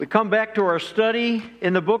come back to our study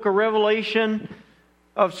in the book of Revelation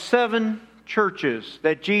of 7 churches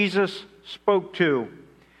that Jesus spoke to.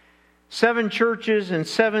 7 churches in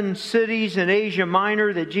 7 cities in Asia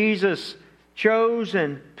Minor that Jesus chose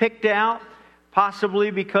and picked out,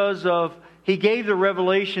 possibly because he gave the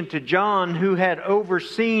revelation to John, who had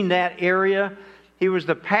overseen that area. He was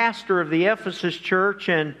the pastor of the Ephesus church,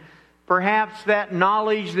 and perhaps that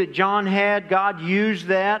knowledge that John had, God used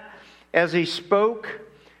that as he spoke.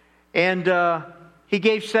 And he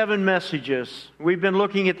gave 7 messages. We've been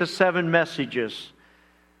looking at the 7 messages.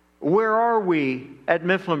 Where are we at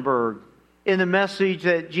Mifflinburg in the message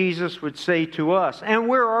that Jesus would say to us? And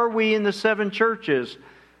where are we in the 7 churches?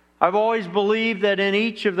 I've always believed that in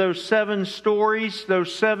each of those 7 stories,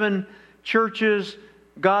 those 7 churches,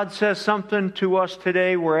 God says something to us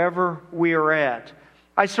today wherever we are at.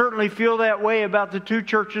 I certainly feel that way about the 2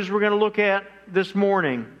 churches we're going to look at this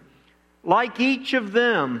morning. Like each of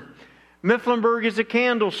them, Mifflinburg is a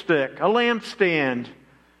candlestick, a lampstand.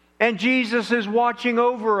 And Jesus is watching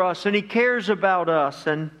over us, and He cares about us,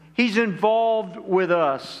 and He's involved with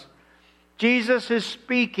us. Jesus is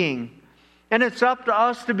speaking, and it's up to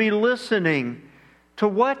us to be listening to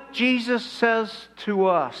what Jesus says to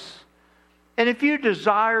us. And if you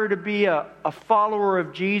desire to be a follower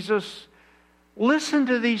of Jesus, listen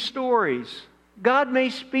to these stories. God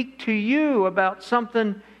may speak to you about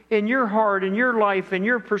something in your heart, in your life, in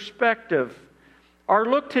your perspective. Our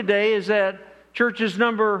look today is at churches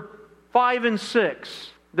number 5 and 6.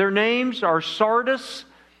 Their names are Sardis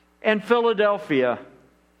and Philadelphia.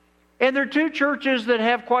 And they're 2 churches that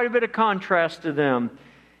have quite a bit of contrast to them.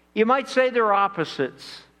 You might say they're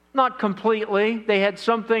opposites. Not completely. They had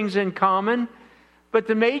some things in common. But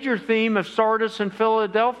the major theme of Sardis and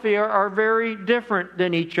Philadelphia are very different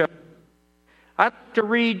than each other. I'd like to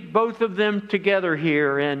read both of them together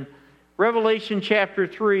here in Revelation chapter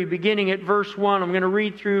 3, beginning at verse 1. I'm going to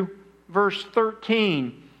read through verse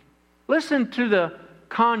 13. Listen to the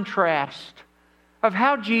contrast of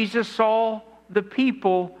how Jesus saw the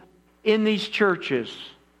people in these churches.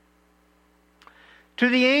 To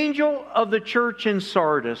the angel of the church in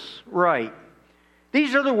Sardis, write,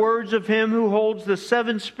 these are the words of Him who holds the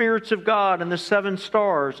 7 spirits of God and the 7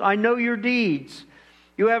 stars. I know your deeds.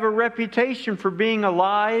 You have a reputation for being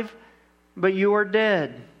alive, but you are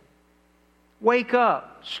dead. Wake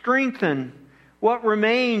up, strengthen what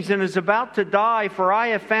remains and is about to die, for I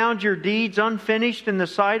have found your deeds unfinished in the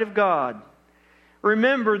sight of God.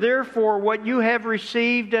 Remember, therefore, what you have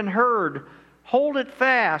received and heard. Hold it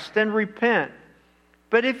fast and repent.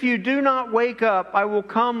 But if you do not wake up, I will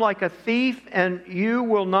come like a thief, and you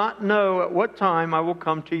will not know at what time I will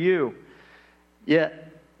come to you. Yet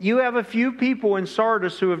you have a few people in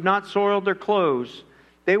Sardis who have not soiled their clothes.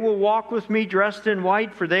 They will walk with me dressed in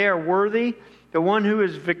white, for they are worthy. The one who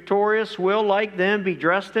is victorious will, like them, be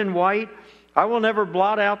dressed in white. I will never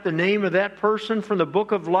blot out the name of that person from the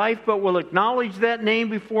book of life, but will acknowledge that name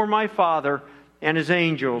before my Father and His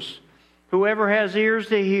angels. Whoever has ears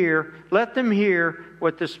to hear, let them hear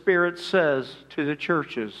what the Spirit says to the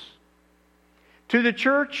churches. To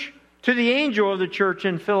the angel of the church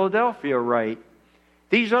in Philadelphia, write,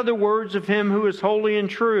 these are the words of Him who is holy and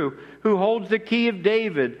true, who holds the key of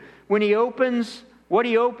David. What He opens,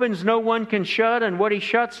 no one can shut, and what He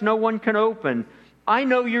shuts, no one can open. I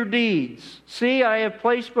know your deeds. See, I have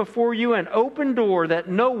placed before you an open door that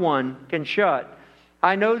no one can shut.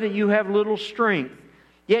 I know that you have little strength,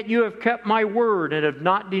 yet you have kept my word and have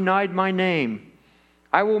not denied my name.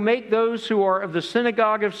 I will make those who are of the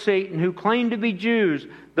synagogue of Satan, who claim to be Jews,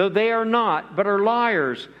 though they are not, but are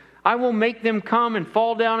liars, I will make them come and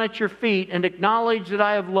fall down at your feet and acknowledge that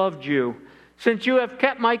I have loved you. Since you have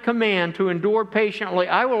kept my command to endure patiently,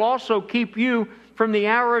 I will also keep you from the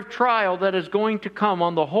hour of trial that is going to come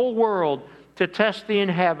on the whole world to test the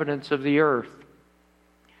inhabitants of the earth.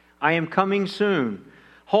 I am coming soon.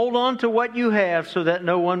 Hold on to what you have so that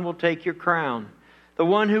no one will take your crown. The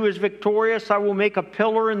one who is victorious, I will make a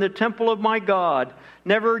pillar in the temple of my God.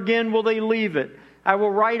 Never again will they leave it. I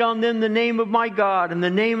will write on them the name of my God and the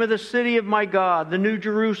name of the city of my God, the New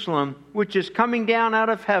Jerusalem, which is coming down out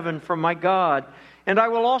of heaven from my God. And I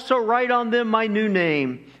will also write on them my new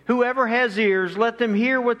name. Whoever has ears, let them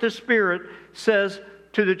hear what the Spirit says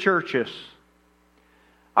to the churches.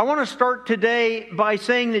 I want to start today by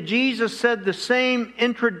saying that Jesus said the same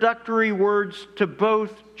introductory words to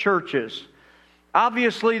both churches.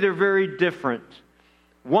 Obviously, they're very different.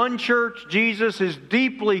 One church Jesus is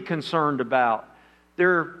deeply concerned about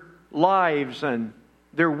their lives and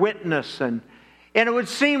their witness. And it would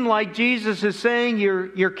seem like Jesus is saying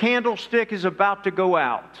your candlestick is about to go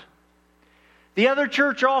out. The other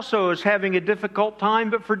church also is having a difficult time,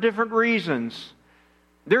 but for different reasons.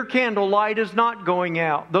 Their candlelight is not going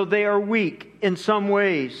out, though they are weak in some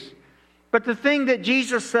ways. But the thing that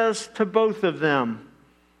Jesus says to both of them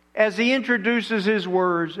as He introduces His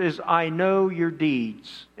words is, I know your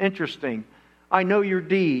deeds. Interesting. I know your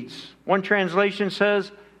deeds. One translation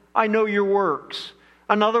says, I know your works.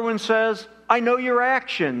 Another one says, I know your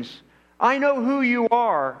actions. I know who you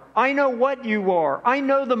are. I know what you are. I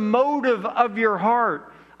know the motive of your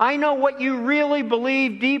heart. I know what you really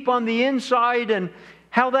believe deep on the inside and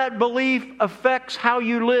how that belief affects how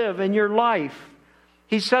you live in your life.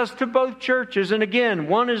 He says to both churches, and again,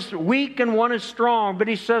 one is weak and one is strong, but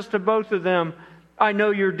He says to both of them, I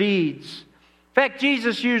know your deeds. In fact,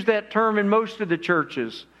 Jesus used that term in most of the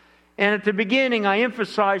churches. And at the beginning, I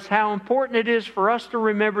emphasized how important it is for us to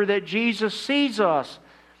remember that Jesus sees us.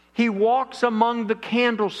 He walks among the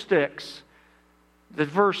candlesticks. The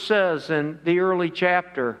verse says in the early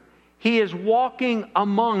chapter, He is walking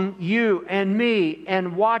among you and me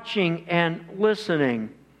and watching and listening.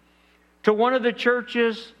 To one of the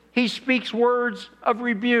churches, He speaks words of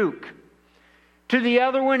rebuke. To the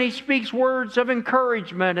other one, He speaks words of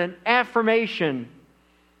encouragement and affirmation.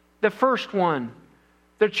 The first one,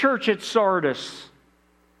 the church at Sardis.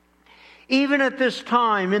 Even at this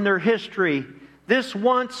time in their history, this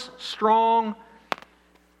once strong,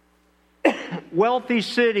 wealthy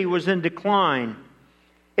city was in decline.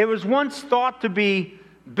 It was once thought to be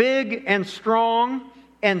big and strong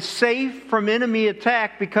and safe from enemy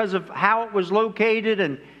attack because of how it was located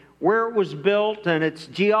and where it was built and its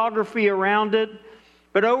geography around it.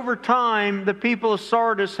 But over time, the people of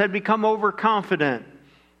Sardis had become overconfident.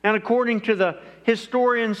 And according to the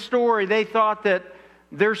historian's story, they thought that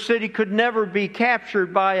their city could never be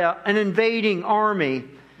captured by an invading army.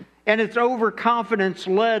 And its overconfidence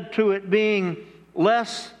led to it being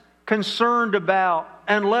less concerned about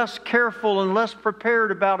and less careful and less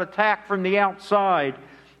prepared about attack from the outside.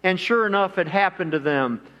 And sure enough, it happened to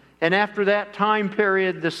them. And after that time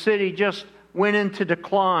period, the city just went into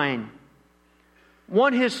decline.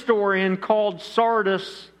 One historian called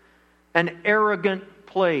Sardis an arrogant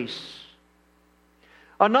place.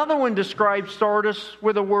 Another one describes Sardis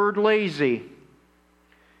with the word lazy.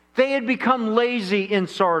 They had become lazy in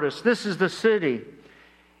Sardis. This is the city.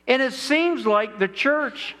 And it seems like the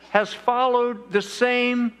church has followed the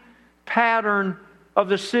same pattern of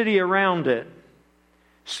the city around it.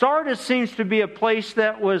 Sardis seems to be a place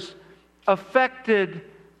that was affected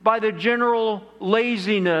by the general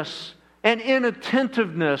laziness and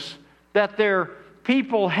inattentiveness that their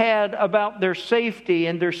people had about their safety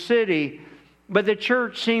and their city. But the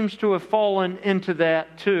church seems to have fallen into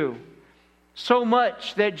that too. So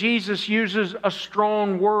much that Jesus uses a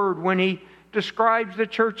strong word when He describes the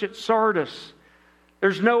church at Sardis.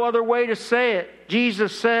 There's no other way to say it.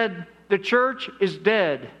 Jesus said, the church is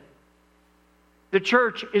dead. The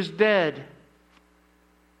church is dead.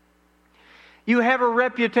 You have a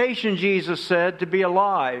reputation, Jesus said, to be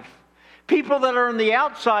alive. People that are on the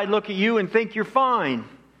outside look at you and think you're fine.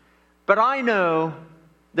 But I know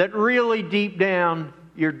that really deep down,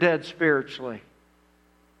 you're dead spiritually.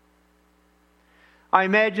 I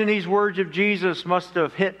imagine these words of Jesus must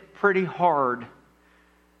have hit pretty hard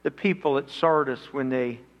the people at Sardis when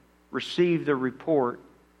they received the report.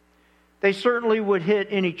 They certainly would hit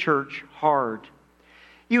any church hard.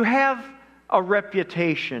 You have a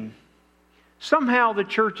reputation. Somehow the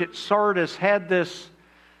church at Sardis had this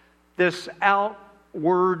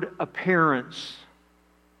outward appearance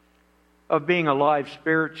of being alive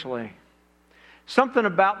spiritually. Something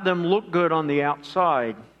about them looked good on the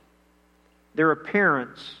outside. Their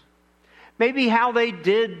appearance. Maybe how they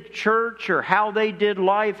did church or how they did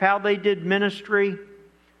life, how they did ministry,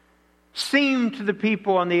 seemed to the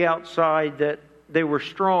people on the outside that they were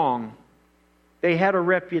strong. They had a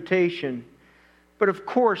reputation. But of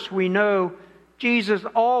course we know Jesus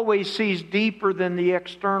always sees deeper than the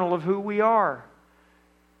external of who we are.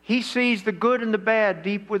 He sees the good and the bad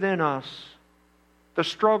deep within us. The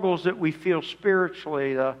struggles that we feel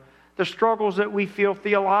spiritually, the struggles that we feel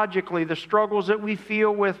theologically, the struggles that we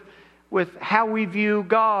feel with how we view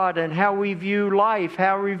God and how we view life,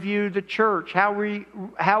 how we view the church, how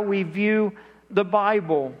we view the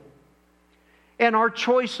Bible, and our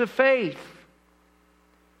choice of faith.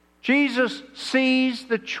 Jesus sees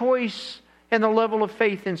the choice and the level of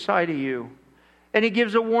faith inside of you. And He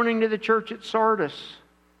gives a warning to the church at Sardis.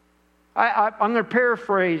 I'm going to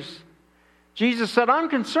paraphrase. Jesus said, I'm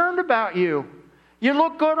concerned about you. You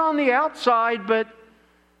look good on the outside, but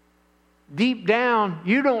deep down,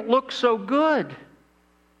 you don't look so good.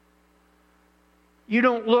 You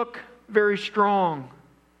don't look very strong.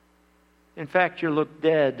 In fact, you look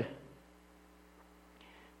dead.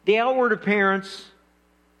 The outward appearance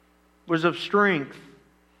was of strength.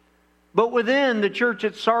 But within the church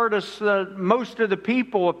at Sardis, most of the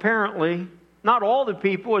people apparently, not all the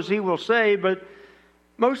people as he will say, but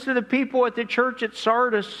most of the people at the church at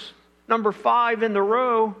Sardis, number 5 in the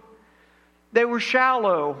row, they were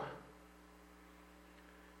shallow.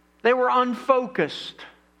 They were unfocused.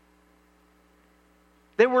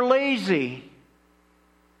 They were lazy.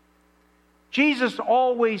 Jesus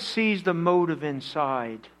always sees the motive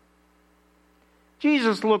inside.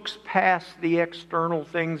 Jesus looks past the external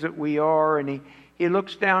things that we are, and He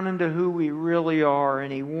looks down into who we really are,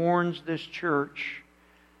 and He warns this church,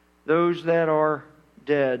 those that are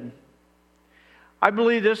dead. I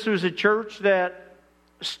believe this was a church that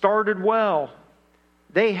started well.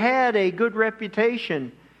 They had a good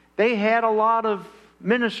reputation. They had a lot of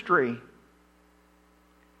ministry.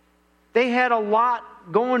 They had a lot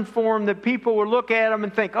going for them that people would look at them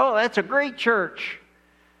and think, oh, that's a great church.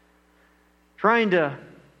 Trying to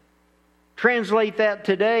translate that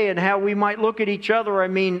today and how we might look at each other. I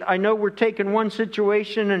mean, I know we're taking one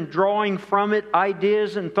situation and drawing from it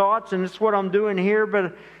ideas and thoughts, and it's what I'm doing here,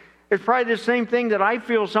 but it's probably the same thing that I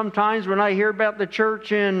feel sometimes when I hear about the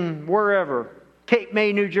church in wherever, Cape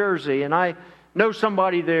May, New Jersey, and I know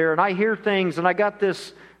somebody there, and I hear things, and I got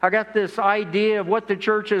this idea of what the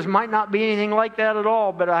church is. Might not be anything like that at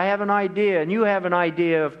all, but I have an idea, and you have an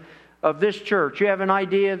idea of this church. You have an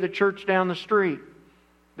idea of the church down the street,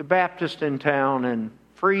 the Baptist in town, and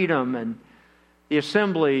Freedom, and the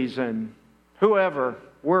Assemblies, and whoever,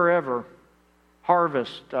 wherever,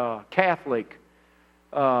 Harvest, Catholic,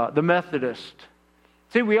 the Methodist.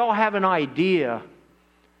 See, we all have an idea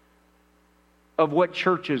of what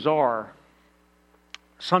churches are.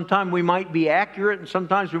 Sometimes we might be accurate, and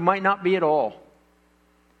sometimes we might not be at all.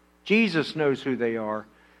 Jesus knows who they are.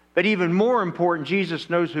 But even more important, Jesus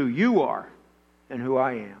knows who you are and who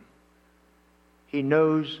I am. He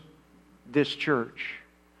knows this church.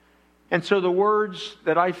 And so the words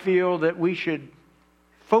that I feel that we should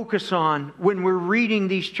focus on when we're reading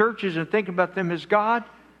these churches and thinking about them is, God,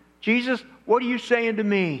 Jesus, what are you saying to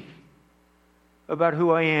me about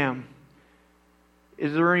who I am?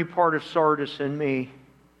 Is there any part of Sardis in me?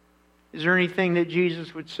 Is there anything that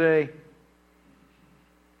Jesus would say?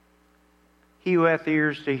 He who hath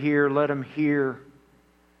ears to hear, let him hear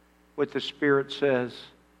what the Spirit says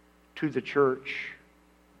to the church.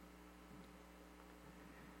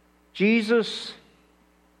 Jesus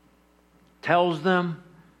tells them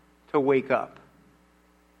to wake up.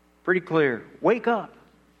 Pretty clear. Wake up.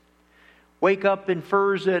 Wake up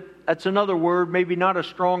infers that that's another word, maybe not as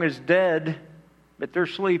strong as dead, but they're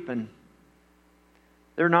sleeping.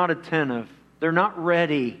 They're not attentive. They're not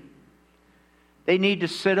ready. They need to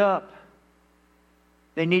sit up.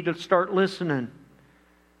 They need to start listening.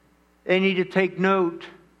 They need to take note.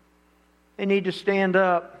 They need to stand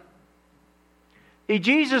up. See,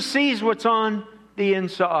 Jesus sees what's on the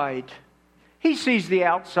inside. He sees the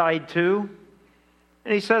outside too.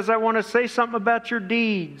 And He says, I want to say something about your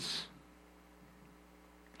deeds.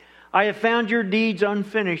 I have found your deeds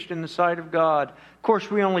unfinished in the sight of God. Of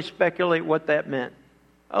course, we only speculate what that meant.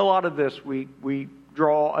 A lot of this we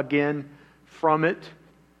draw again from it.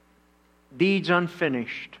 Deeds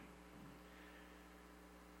unfinished.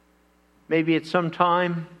 Maybe at some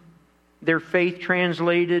time their faith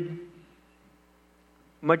translated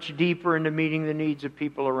much deeper into meeting the needs of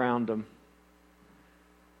people around them.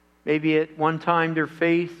 Maybe at one time their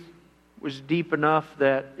faith was deep enough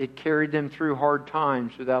that it carried them through hard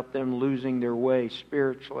times without them losing their way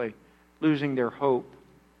spiritually, losing their hope.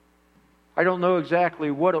 I don't know exactly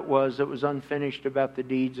what it was that was unfinished about the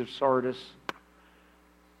deeds of Sardis.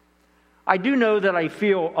 I do know that I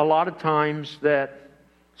feel a lot of times that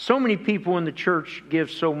so many people in the church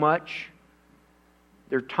give so much.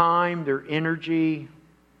 Their time, their energy,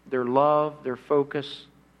 their love, their focus.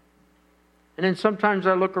 And then sometimes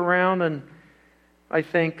I look around and I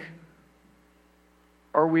think,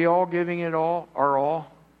 are we all giving it all, our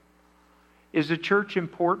all? Is the church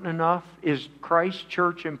important enough? Is Christ's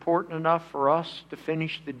church important enough for us to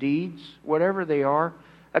finish the deeds, whatever they are?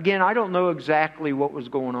 Again, I don't know exactly what was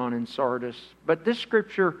going on in Sardis, but this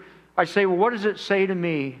scripture, I say, well, what does it say to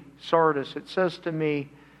me, Sardis? It says to me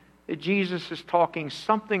that Jesus is talking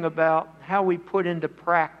something about how we put into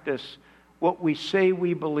practice what we say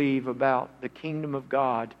we believe about the kingdom of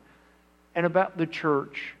God and about the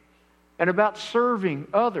church and about serving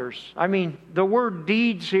others. I mean, the word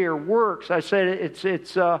deeds here, works, I said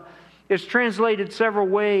it's translated several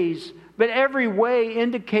ways. But every way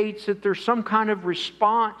indicates that there's some kind of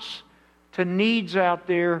response to needs out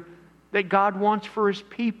there that God wants for His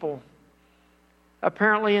people.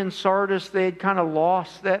 Apparently in Sardis they had kind of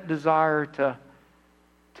lost that desire to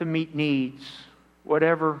meet needs,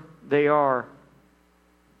 whatever they are.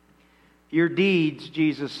 Your deeds,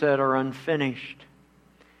 Jesus said, are unfinished.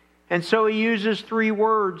 And so he uses 3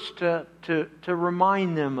 words to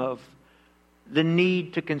remind them of the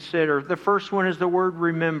need to consider. The first one is the word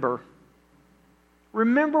remember.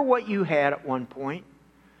 Remember what you had at one point.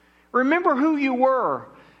 Remember who you were.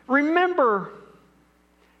 Remember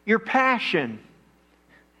your passion.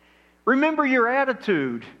 Remember your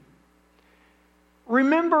attitude.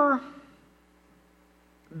 Remember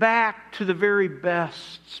back to the very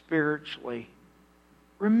best spiritually.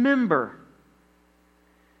 Remember.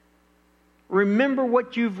 Remember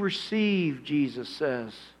what you've received, Jesus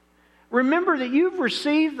says. Remember that you've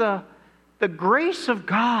received the grace of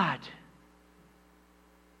God.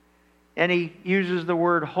 And he uses the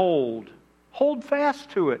word hold. Hold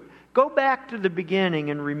fast to it. Go back to the beginning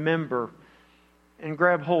and remember. And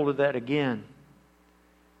grab hold of that again.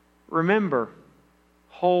 Remember.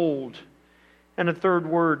 Hold. And the third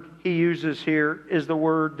word he uses here is the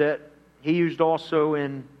word that he used also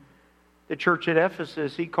in the church at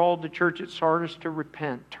Ephesus. He called the church at Sardis to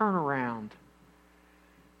repent. Turn around.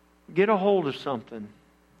 Get a hold of something.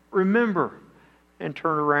 Remember and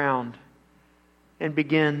turn around and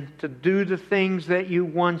begin to do the things that you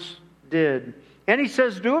once did. And he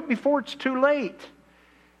says, do it before it's too late.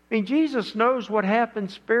 I mean, Jesus knows what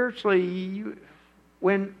happens spiritually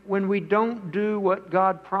when we don't do what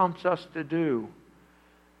God prompts us to do.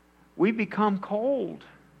 We become cold.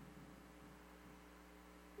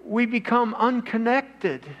 We become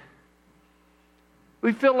unconnected.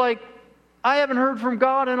 We feel like, I haven't heard from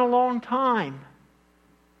God in a long time.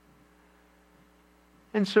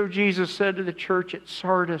 And so Jesus said to the church at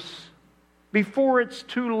Sardis, before it's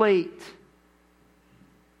too late,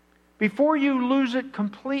 before you lose it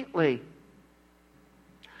completely.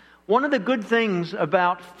 One of the good things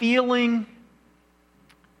about feeling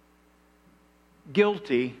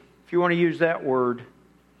guilty, if you want to use that word,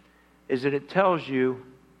 is that it tells you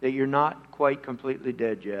that you're not quite completely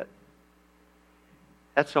dead yet.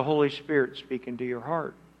 That's the Holy Spirit speaking to your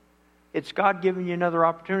heart. It's God giving you another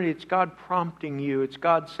opportunity. It's God prompting you. It's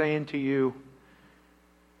God saying to you,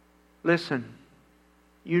 listen,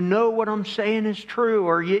 you know what I'm saying is true,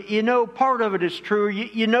 or you know part of it is true, or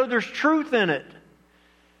you know there's truth in it.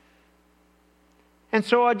 And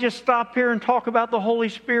so I just stop here and talk about the Holy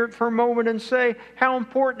Spirit for a moment and say how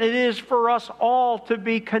important it is for us all to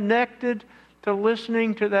be connected to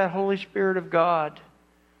listening to that Holy Spirit of God.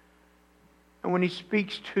 And when He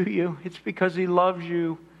speaks to you, it's because He loves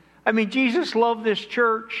you. I mean, Jesus loved this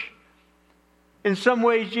church. In some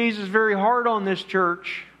ways, Jesus is very hard on this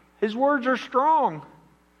church. His words are strong.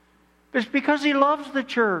 But it's because He loves the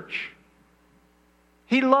church.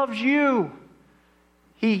 He loves you.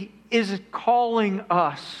 He is calling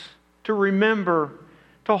us to remember,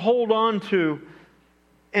 to hold on to,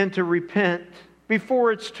 and to repent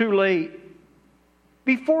before it's too late.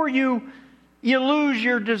 Before you lose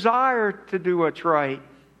your desire to do what's right.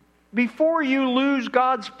 Before you lose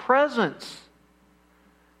God's presence.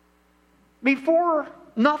 Before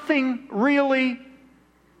nothing really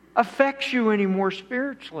affects you anymore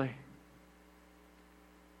spiritually.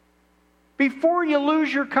 Before you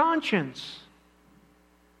lose your conscience.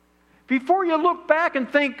 Before you look back and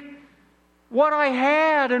think, what I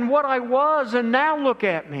had and what I was, and now look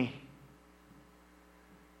at me.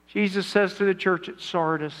 Jesus says to the church at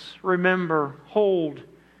Sardis, remember, hold,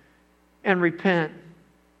 and repent.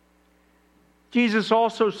 Jesus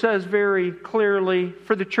also says very clearly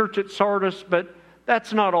for the church at Sardis, but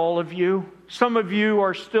that's not all of you. Some of you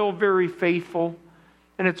are still very faithful,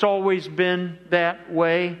 and it's always been that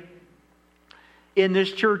way. In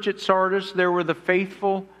this church at Sardis, there were the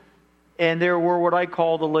faithful, and there were what I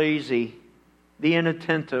call the lazy, the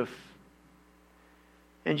inattentive.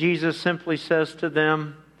 And Jesus simply says to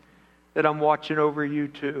them that I'm watching over you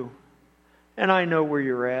too. And I know where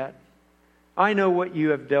you're at. I know what you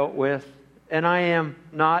have dealt with. And I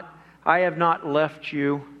have not left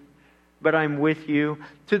you, but I'm with you.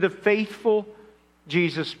 To the faithful,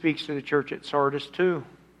 Jesus speaks to the church at Sardis too.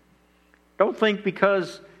 Don't think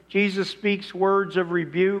because Jesus speaks words of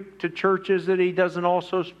rebuke to churches that He doesn't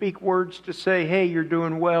also speak words to say, hey, you're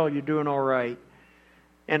doing well, you're doing all right.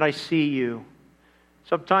 And I see you.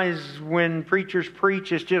 Sometimes when preachers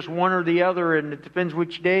preach, it's just one or the other, and it depends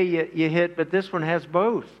which day you hit, but this one has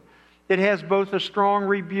both. It has both a strong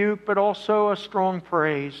rebuke, but also a strong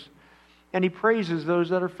praise. And He praises those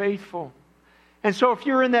that are faithful. And so if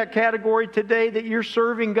you're in that category today, that you're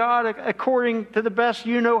serving God according to the best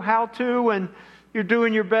you know how to, and you're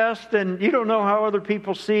doing your best, and you don't know how other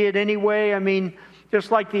people see it anyway, I mean,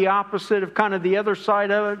 Just like the opposite of kind of the other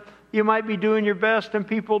side of it. You might be doing your best and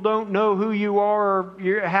people don't know who you are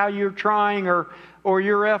or how you're trying or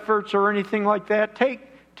your efforts or anything like that.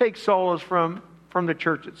 Take solace from the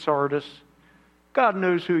church at Sardis. God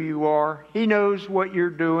knows who you are. He knows what you're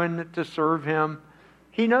doing to serve Him.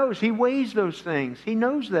 He knows. He weighs those things. He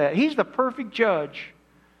knows that. He's the perfect judge.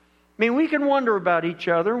 I mean, we can wonder about each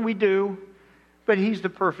other, and we do, but He's the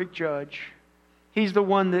perfect judge. He's the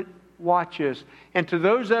one that watches. And to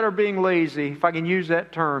those that are being lazy, if I can use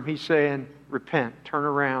that term, He's saying, repent, turn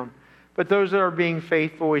around. But those that are being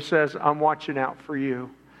faithful, He says, I'm watching out for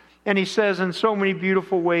you. And He says in so many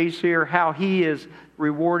beautiful ways here how He is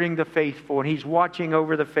rewarding the faithful and He's watching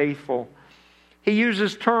over the faithful. He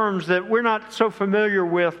uses terms that we're not so familiar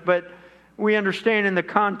with, but we understand in the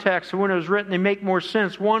context of when it was written, they make more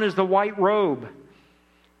sense. One is the white robe.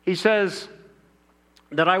 He says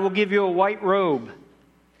that I will give you a white robe.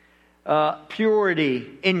 Purity,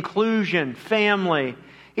 inclusion, family.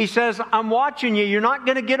 He says, I'm watching you. You're not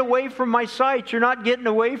going to get away from my sight. You're not getting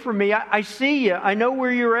away from me. I see you. I know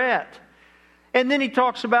where you're at. And then He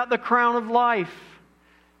talks about the crown of life.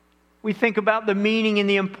 We think about the meaning and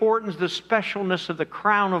the importance, the specialness of the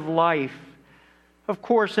crown of life. Of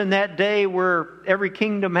course, in that day where every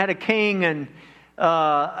kingdom had a king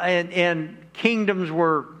and kingdoms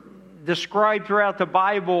were described throughout the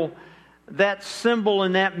Bible, that symbol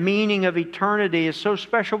and that meaning of eternity is so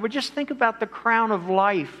special. But just think about the crown of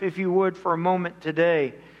life, if you would, for a moment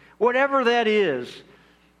today. Whatever that is,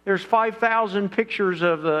 there's 5,000 pictures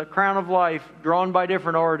of the crown of life drawn by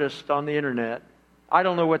different artists on the internet. I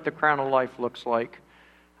don't know what the crown of life looks like.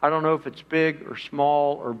 I don't know if it's big or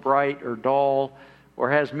small or bright or dull or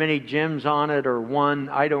has many gems on it or one.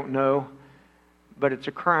 I don't know. But it's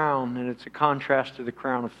a crown, and it's a contrast to the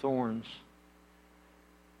crown of thorns.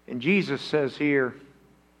 And Jesus says here,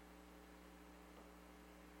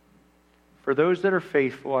 for those that are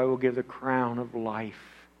faithful, I will give the crown of life.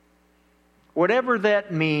 Whatever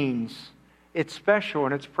that means, it's special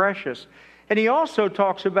and it's precious. And He also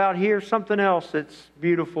talks about here something else that's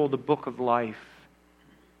beautiful, the book of life.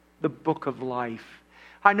 The book of life.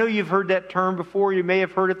 I know you've heard that term before. You may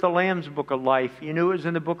have heard it, the Lamb's book of life. You knew it was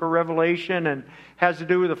in the book of Revelation and has to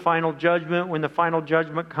do with the final judgment, when the final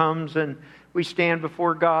judgment comes and we stand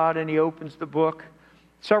before God and He opens the book.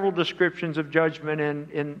 Several descriptions of judgment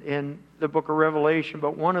in the book of Revelation,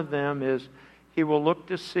 but one of them is He will look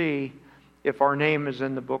to see if our name is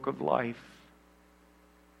in the book of life.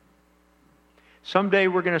 Someday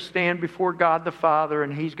we're going to stand before God the Father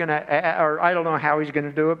and He's going to, or I don't know how He's going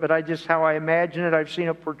to do it, but how I imagine it, I've seen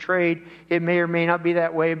it portrayed. It may or may not be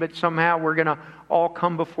that way, but somehow we're going to all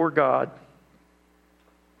come before God.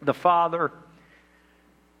 The Father,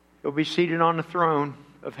 He'll be seated on the throne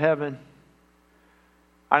of heaven.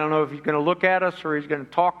 I don't know if He's going to look at us or He's going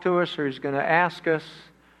to talk to us or He's going to ask us.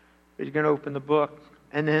 He's going to open the book.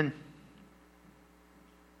 And then,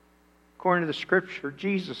 according to the Scripture,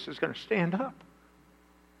 Jesus is going to stand up.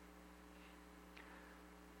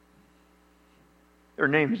 Their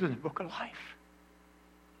name is in the book of life.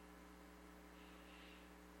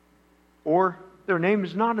 Or their name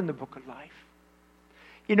is not in the book of life.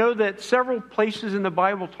 You know that several places in the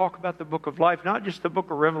Bible talk about the book of life, not just the book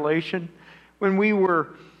of Revelation. When we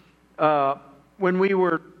were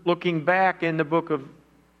looking back in the book of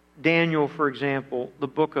Daniel, for example, the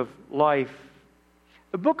book of life.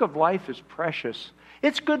 The book of life is precious.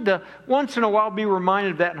 It's good to once in a while be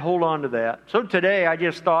reminded of that and hold on to that. So today I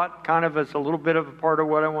just thought, kind of as a little bit of a part of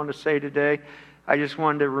what I want to say today, I just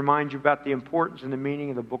wanted to remind you about the importance and the meaning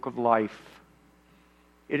of the book of life.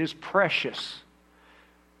 It is precious.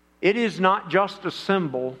 It is not just a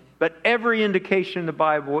symbol, but every indication in the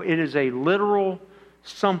Bible, it is a literal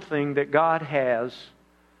something that God has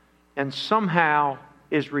and somehow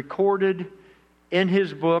is recorded in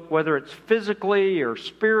His book, whether it's physically or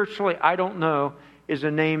spiritually, I don't know, is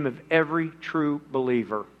the name of every true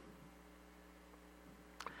believer.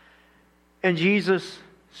 And Jesus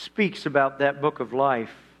speaks about that book of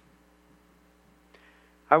life.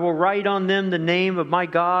 I will write on them the name of my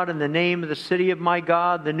God and the name of the city of my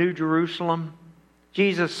God, the New Jerusalem.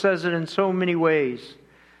 Jesus says it in so many ways.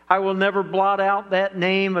 I will never blot out that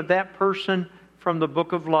name of that person from the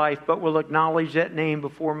book of life, but will acknowledge that name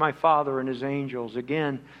before my Father and His angels.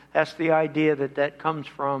 Again, that's the idea that comes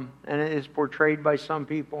from, and it is portrayed by some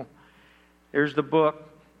people. There's the book,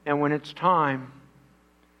 and when it's time,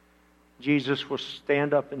 Jesus will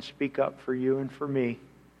stand up and speak up for you and for me.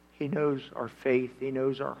 He knows our faith. He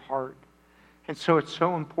knows our heart. And so it's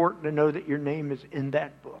so important to know that your name is in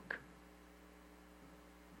that book.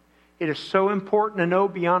 It is so important to know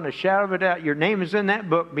beyond a shadow of a doubt your name is in that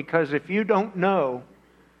book, because if you don't know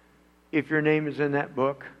if your name is in that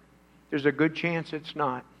book, there's a good chance it's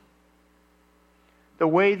not. The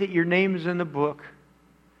way that your name is in the book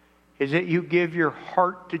is that you give your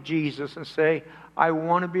heart to Jesus and say, I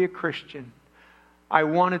want to be a Christian. I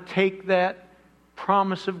want to take that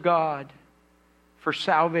promise of God for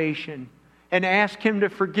salvation and ask Him to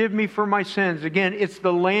forgive me for my sins. Again, it's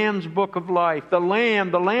the Lamb's book of life. The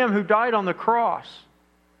Lamb who died on the cross.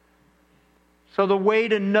 So the way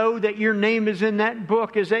to know that your name is in that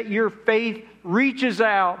book is that your faith reaches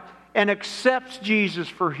out and accepts Jesus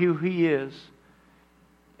for who He is.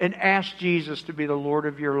 And asks Jesus to be the Lord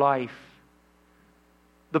of your life.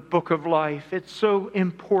 The book of life. It's so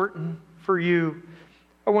important for you.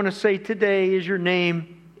 I want to say today is your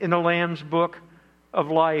name in the Lamb's book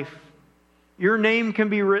of life. Your name can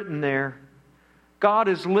be written there. God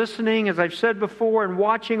is listening, as I've said before, and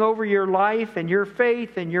watching over your life and your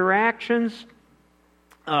faith and your actions.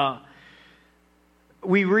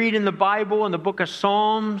 We read in the Bible, in the book of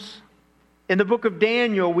Psalms, in the book of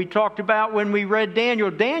Daniel, we talked about when we read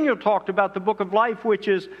Daniel. Daniel talked about the book of life, which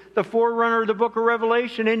is the forerunner of the book of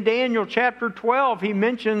Revelation. In Daniel chapter 12, he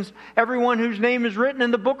mentions everyone whose name is written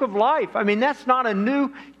in the book of life. I mean, that's not a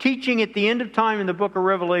new teaching at the end of time in the book of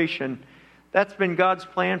Revelation. That's been God's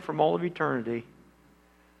plan from all of eternity.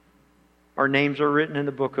 Our names are written in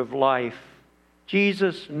the book of life.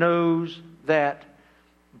 Jesus knows that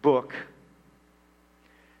book.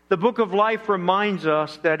 The book of life reminds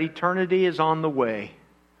us that eternity is on the way.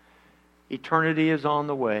 Eternity is on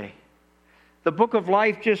the way. The book of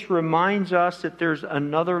life just reminds us that there's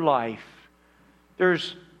another life.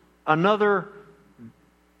 There's another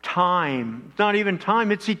time. It's not even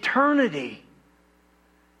time, it's eternity.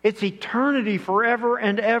 It's eternity forever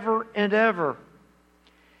and ever and ever.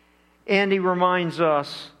 And He reminds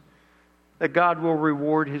us that God will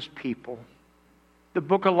reward His people. The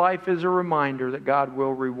book of life is a reminder that God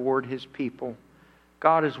will reward His people.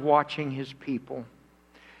 God is watching His people.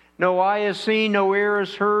 No eye has seen, no ear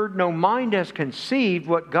has heard, no mind has conceived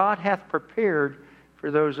what God hath prepared for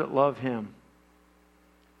those that love Him.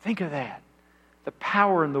 Think of that. The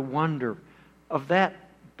power and the wonder of that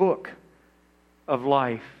book of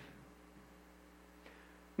life.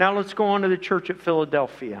 Now let's go on to the church at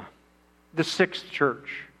Philadelphia, the sixth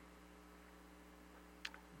church.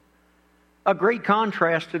 A great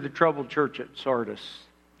contrast to the troubled church at Sardis.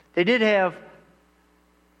 They did have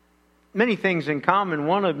many things in common.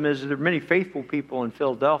 One of them is there are many faithful people in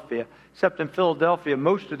Philadelphia, except in Philadelphia,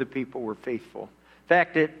 most of the people were faithful. In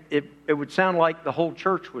fact, it would sound like the whole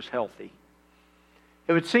church was healthy.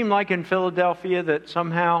 It would seem like in Philadelphia that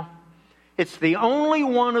somehow it's the only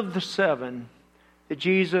one of the seven that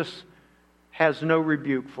Jesus has no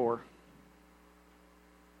rebuke for.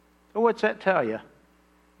 So what's that tell you?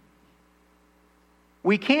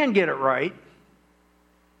 We can get it right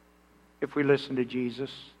if we listen to Jesus,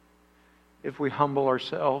 if we humble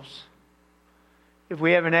ourselves, if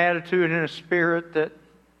we have an attitude and a spirit that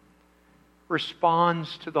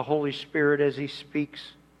responds to the Holy Spirit as He speaks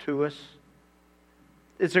to us.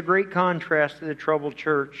 It's a great contrast to the troubled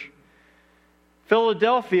church.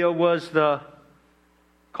 Philadelphia was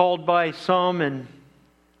called by some and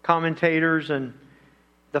commentators and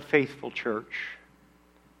the faithful church.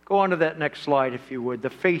 Go on to that next slide, if you would. The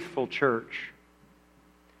faithful church.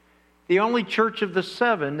 The only church of the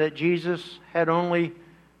seven that Jesus had only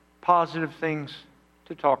positive things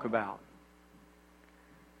to talk about.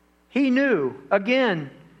 He knew. Again,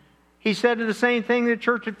 He said the same thing to the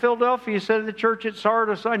church at Philadelphia. He said to the church at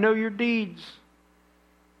Sardis, I know your deeds.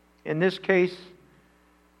 In this case,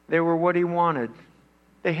 they were what He wanted.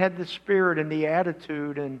 They had the spirit and the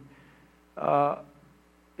attitude, and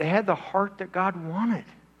they had the heart that God wanted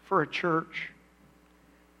for a church.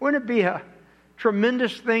 Wouldn't it be a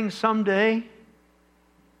tremendous thing someday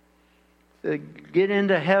to get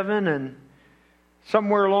into heaven and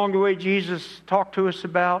somewhere along the way Jesus talked to us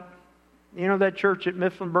about, you know, that church at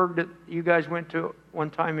Mifflinburg that you guys went to one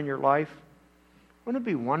time in your life? Wouldn't it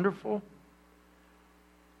be wonderful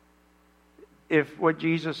if what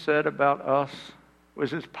Jesus said about us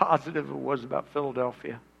was as positive as it was about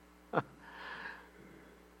Philadelphia?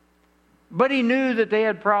 But He knew that they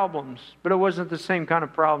had problems, but it wasn't the same kind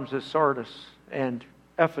of problems as Sardis and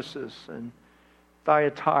Ephesus and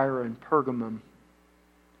Thyatira and Pergamum.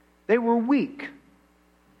 They were weak.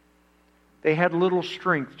 They had little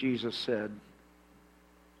strength, Jesus said.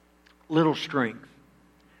 Little strength.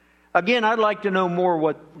 Again, I'd like to know more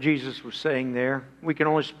what Jesus was saying there. We can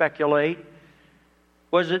only speculate.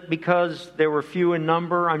 Was it because they were few in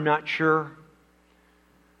number? I'm not sure.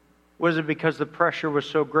 Was it because the pressure was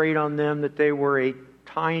so great on them that they were a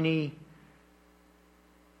tiny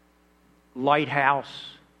lighthouse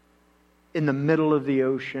in the middle of the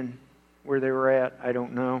ocean where they were at? I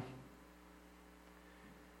don't know.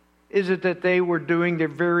 Is it that they were doing their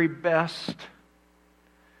very best?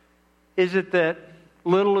 Is it that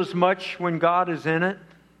little is much when God is in it?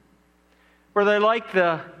 Were they like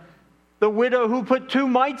the widow who put 2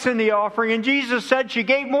 mites in the offering and Jesus said she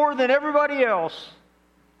gave more than everybody else?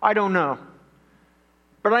 I don't know.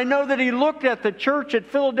 But I know that He looked at the church at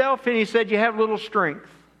Philadelphia and He said, you have little strength.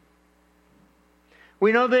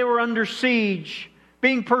 We know they were under siege,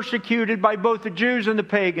 being persecuted by both the Jews and the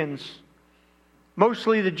pagans.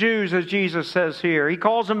 Mostly the Jews, as Jesus says here. He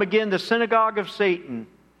calls them again the synagogue of Satan.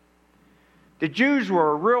 The Jews were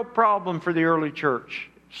a real problem for the early church.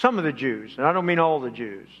 Some of the Jews, and I don't mean all the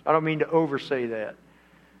Jews. I don't mean to oversay that.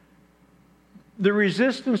 The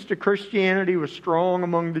resistance to Christianity was strong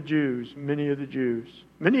among the Jews, many of the Jews.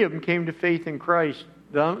 Many of them came to faith in Christ.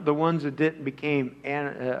 The ones that didn't became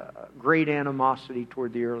great animosity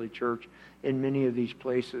toward the early church in many of these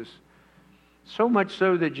places. So much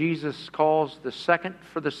so that Jesus calls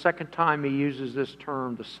for the second time He uses this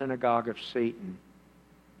term, the synagogue of Satan.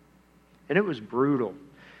 And it was brutal.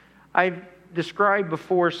 I've described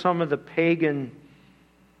before some of the pagan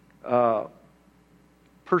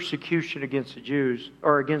persecution against the Jews,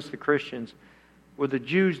 or against the Christians, where the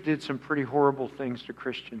Jews did some pretty horrible things to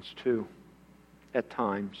Christians too, at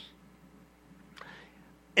times.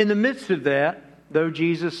 In the midst of that, though,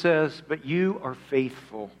 Jesus says, but you are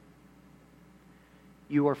faithful.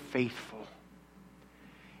 You are faithful.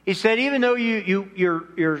 He said, even though you're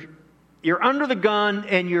under the gun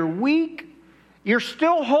and you're weak, you're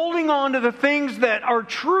still holding on to the things that are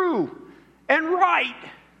true and right.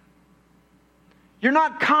 You're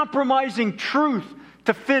not compromising truth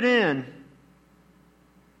to fit in.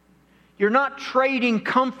 You're not trading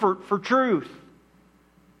comfort for truth.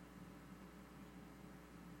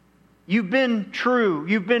 You've been true.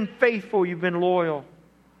 You've been faithful. You've been loyal.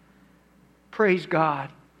 Praise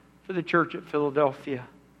God for the church at Philadelphia.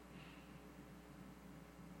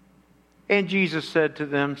 And Jesus said to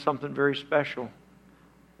them something very special.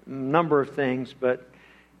 A number of things, but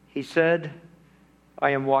He said,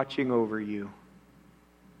 I am watching over you.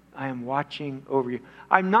 I am watching over you.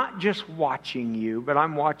 I'm not just watching you, but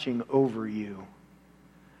I'm watching over you.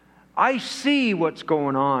 I see what's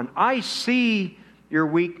going on. I see your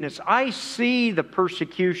weakness. I see the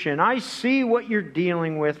persecution. I see what you're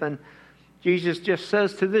dealing with. And Jesus just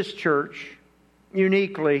says to this church,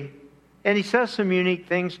 uniquely, and He says some unique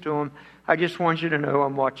things to them, I just want you to know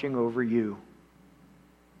I'm watching over you.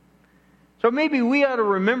 So maybe we ought to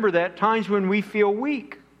remember that times when we feel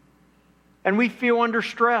weak, and we feel under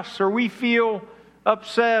stress, or we feel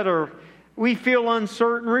upset, or we feel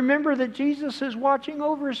uncertain. Remember that Jesus is watching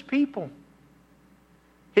over His people.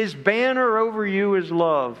 His banner over you is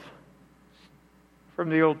love, from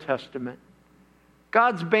the Old Testament.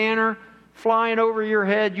 God's banner flying over your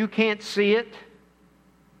head, you can't see it.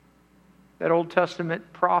 That Old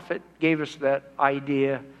Testament prophet gave us that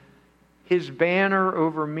idea. His banner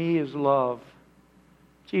over me is love.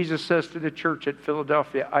 Jesus says to the church at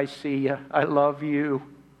Philadelphia, I see you. I love you.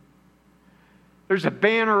 There's a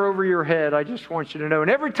banner over your head. I just want you to know. And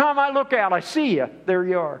every time I look out, I see you. There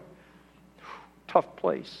you are. Tough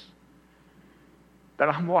place. But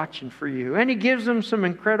I'm watching for you. And He gives them some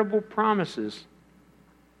incredible promises.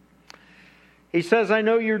 He says, I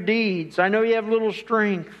know your deeds. I know you have little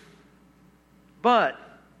strength. But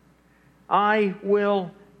I will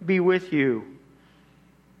be with you.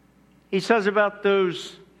 He says about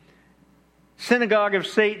those synagogue of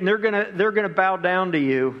Satan, they're going to bow down to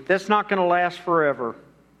you. That's not going to last forever.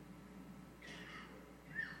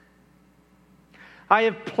 I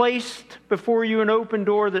have placed before you an open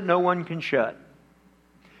door that no one can shut.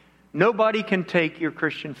 Nobody can take your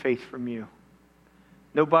Christian faith from you.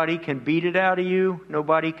 Nobody can beat it out of you.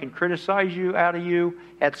 Nobody can criticize you out of you.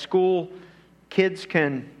 At school, kids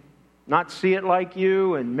can not see it like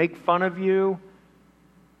you and make fun of you.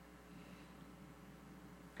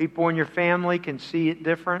 People in your family can see it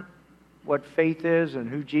different, what faith is and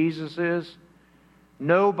who Jesus is.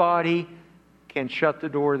 Nobody can shut the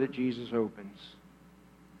door that Jesus opens.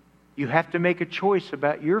 You have to make a choice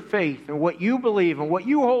about your faith and what you believe and what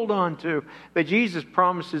you hold on to. But Jesus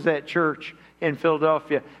promises that church in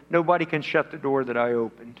Philadelphia, nobody can shut the door that I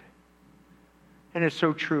opened. And it's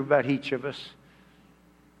so true about each of us.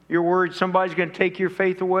 You're worried somebody's going to take your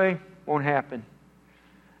faith away? Won't happen.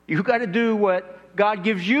 You've got to do what God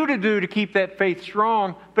gives you to do to keep that faith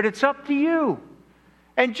strong, but it's up to you.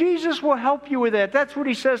 And Jesus will help you with that. That's what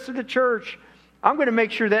He says to the church. I'm going to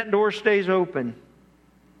make sure that door stays open.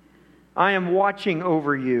 I am watching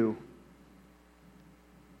over you.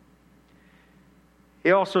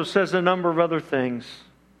 He also says a number of other things,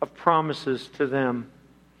 of promises to them.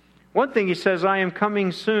 One thing he says, I am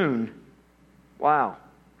coming soon. Wow.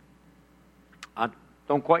 I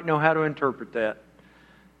don't quite know how to interpret that.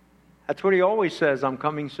 That's what he always says, I'm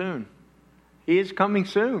coming soon. He is coming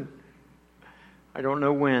soon. I don't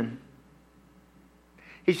know when.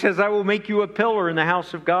 He says, I will make you a pillar in the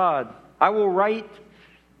house of God. I will write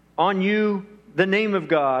on you the name of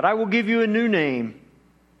God. I will give you a new name.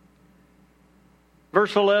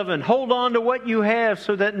 Verse 11, hold on to what you have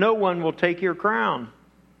so that no one will take your crown.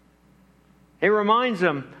 He reminds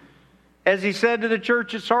them, as he said to the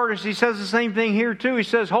church at Sardis, he says the same thing here too. He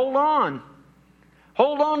says, hold on.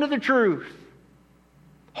 Hold on to the truth.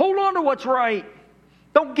 Hold on to what's right.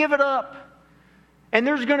 Don't give it up. And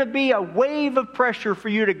there's going to be a wave of pressure for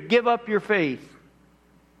you to give up your faith.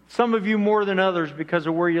 Some of you more than others because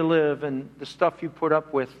of where you live and the stuff you put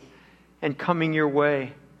up with and coming your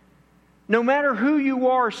way. No matter who you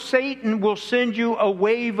are, Satan will send you a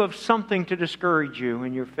wave of something to discourage you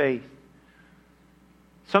in your faith.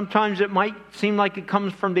 Sometimes it might seem like it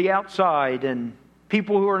comes from the outside and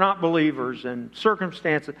people who are not believers and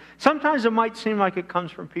circumstances. Sometimes it might seem like it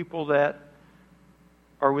comes from people that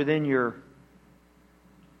are within your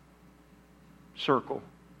circle.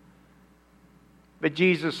 But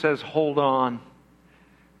Jesus says, hold on.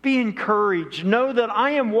 Be encouraged. Know that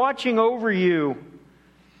I am watching over you.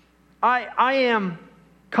 I am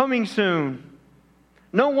coming soon.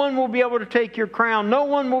 No one will be able to take your crown. No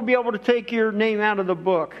one will be able to take your name out of the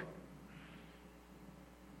book.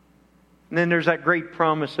 And then there's that great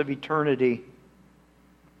promise of eternity.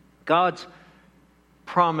 God's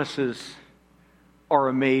promises are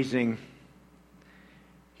amazing.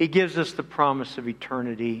 He gives us the promise of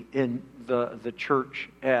eternity in the church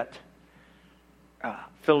at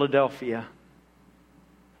Philadelphia.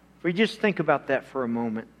 If we just think about that for a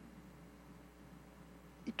moment.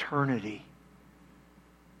 Eternity.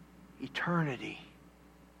 Eternity.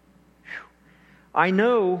 Whew. I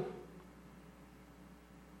know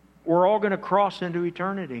we're all going to cross into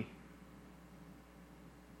eternity.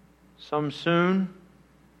 Some soon.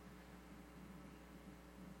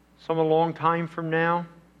 Some a long time from now.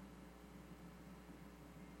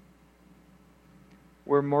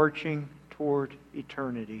 We're marching toward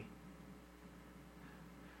eternity.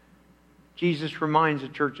 Jesus reminds the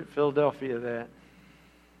church at Philadelphia that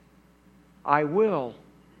I will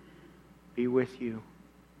be with you.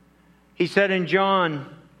 He said in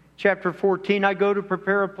John chapter 14, I go to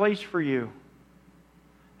prepare a place for you.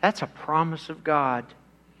 That's a promise of God.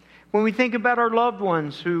 When we think about our loved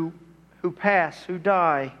ones who pass, who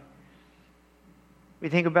die, we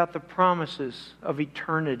think about the promises of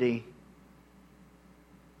eternity.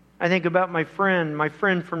 I think about my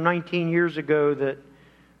friend from 19 years ago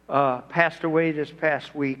that passed away this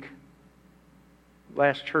past week.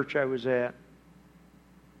 Last church I was at.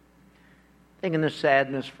 Thinking the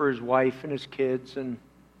sadness for his wife and his kids and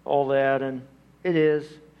all that, and it is.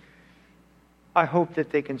 I hope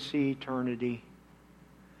that they can see eternity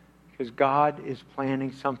because God is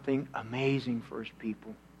planning something amazing for His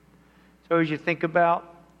people. So as you think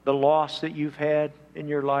about the loss that you've had in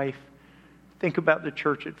your life, think about the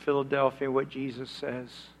church at Philadelphia, what Jesus says.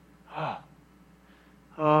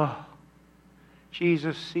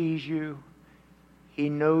 Jesus sees you. He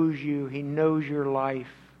knows you. He knows your life.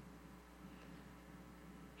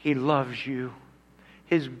 He loves you.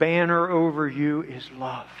 His banner over you is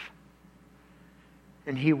love.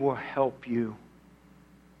 And He will help you.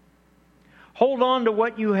 Hold on to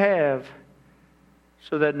what you have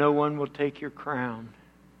so that no one will take your crown.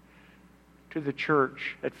 To the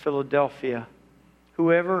church at Philadelphia,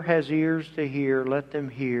 whoever has ears to hear, let them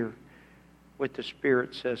hear what the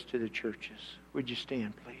Spirit says to the churches. Would you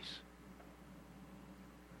stand, please?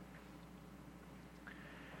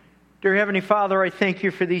 Dear Heavenly Father, I thank You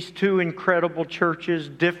for these two incredible churches,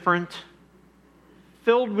 different,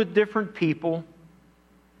 filled with different people.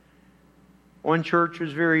 One church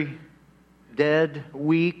was very dead,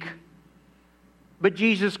 weak, but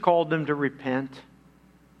Jesus called them to repent.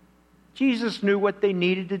 Jesus knew what they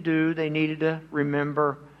needed to do. They needed to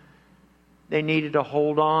remember. They needed to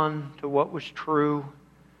hold on to what was true.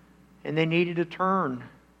 And they needed to turn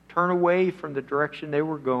away from the direction they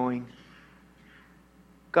were going.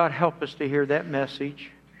 God, help us to hear that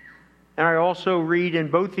message. And I also read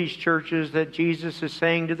in both these churches that Jesus is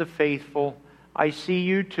saying to the faithful, I see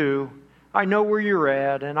you too. I know where you're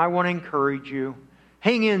at, and I want to encourage you.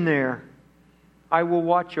 Hang in there. I will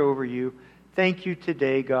watch over you. Thank You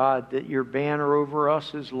today, God, that Your banner over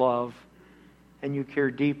us is love. and you care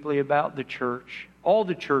deeply about the church, all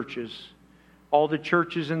the churches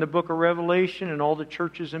in the book of Revelation and all the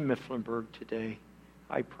churches in Mifflinburg today.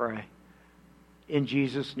 I pray. In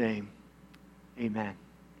Jesus' name, amen.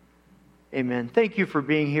 Amen. Thank you for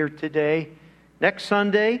being here today. Next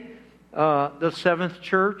Sunday, the seventh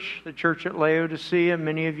church, the church at Laodicea,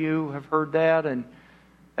 many of you have heard that, and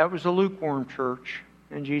that was a lukewarm church.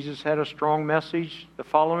 And Jesus had a strong message. The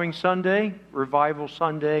following Sunday, Revival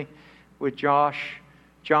Sunday, with John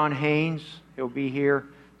Haynes. He'll be here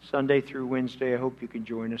Sunday through Wednesday. I hope you can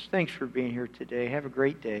join us. Thanks for being here today. Have a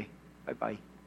great day. Bye-bye.